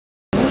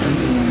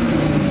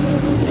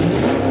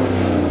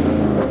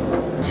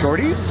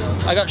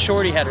Shorties? I got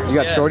Shorty Headers. You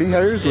got Shorty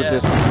Headers with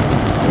this?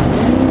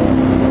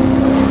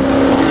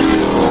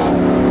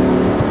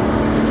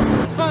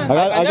 It's fun. I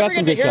got never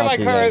some get to good hear my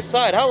shots car of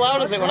outside. How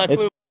loud is it when I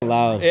flew? It's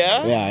loud.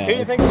 Yeah? Yeah. Who do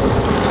you think?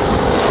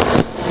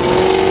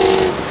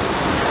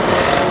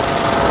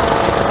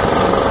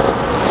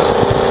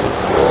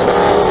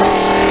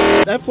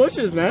 That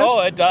pushes, man.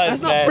 Oh, it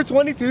does, man. For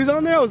 22s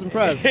on there, I was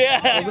impressed.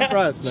 Yeah. I was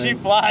impressed, man. She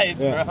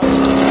flies, bro.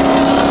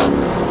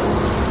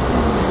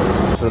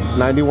 It's a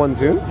 91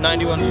 tune?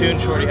 91 tune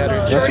Shorty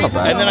Headers. That's not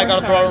bad. And then I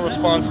got a throttle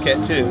response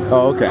kit too.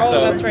 Oh, okay. Oh,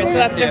 so, that's right. So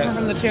that's different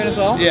from the tune as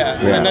well? Yeah.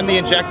 And then the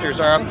injectors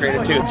are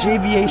upgraded too.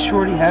 JBA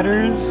Shorty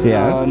Headers.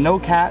 Yeah. No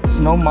cats,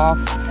 no muff.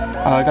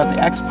 I got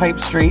the X pipe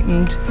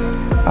straightened.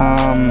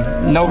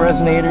 No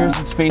resonators.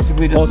 It's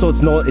basically just. Oh,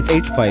 so it's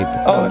H pipe.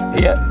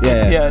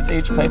 Yeah, it's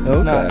H pipe.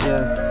 It's not.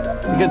 Yeah.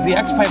 Because the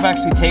X pipe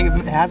actually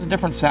it has a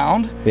different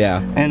sound.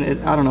 Yeah. And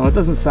I don't know. It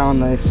doesn't sound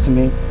nice to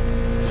me.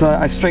 So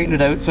I straightened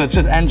it out, so it's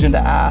just engine to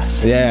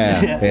ass.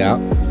 Yeah.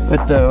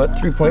 With the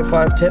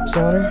 3.5 tips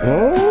on her.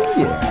 Oh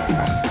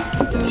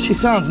yeah. She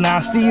sounds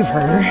nasty, you've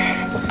heard her.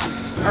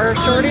 Are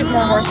Shorties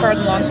more horsepower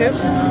than long tube?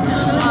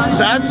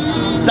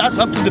 That's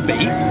up to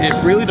debate. It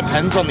really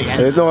depends on the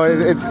engine. No,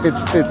 it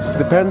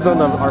depends on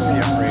the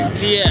RPM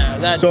range. Yeah,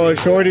 that's so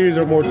Shorties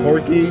are more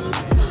torquey,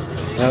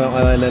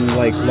 and then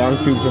like long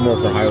tubes are more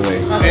for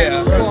highway. Okay,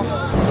 yeah. Cool.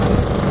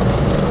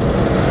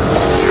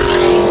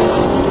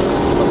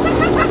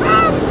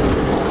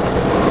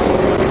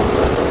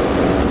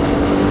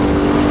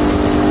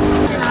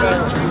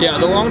 Yeah,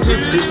 the long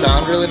tubes do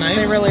sound really nice.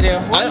 They really do.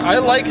 I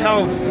like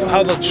how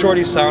the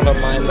Shorties sound on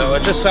mine though.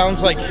 It just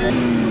sounds like.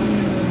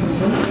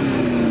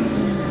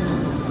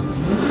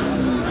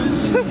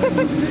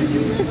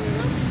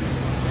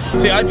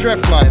 See, I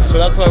drift mine, so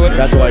that's why I went.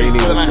 That's why you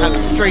need. So then I have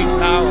straight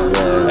power,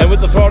 and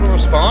with the throttle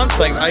response,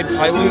 like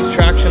I lose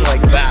traction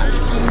like that.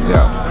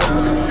 Yeah.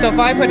 So if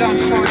I put on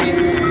Shorties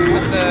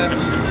with the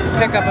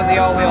pickup of the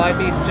all-wheel, I'd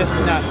be just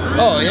nuts.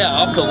 Oh yeah,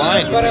 off the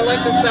line. But I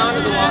like the sound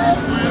of the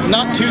long.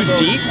 Not too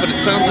deep, but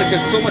it sounds like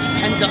there's so much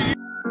pent up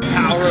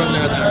power in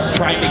there that it's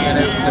trying to get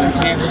out, but it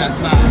can't that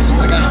fast.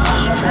 Like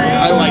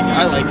I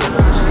like it.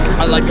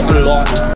 I like it a lot.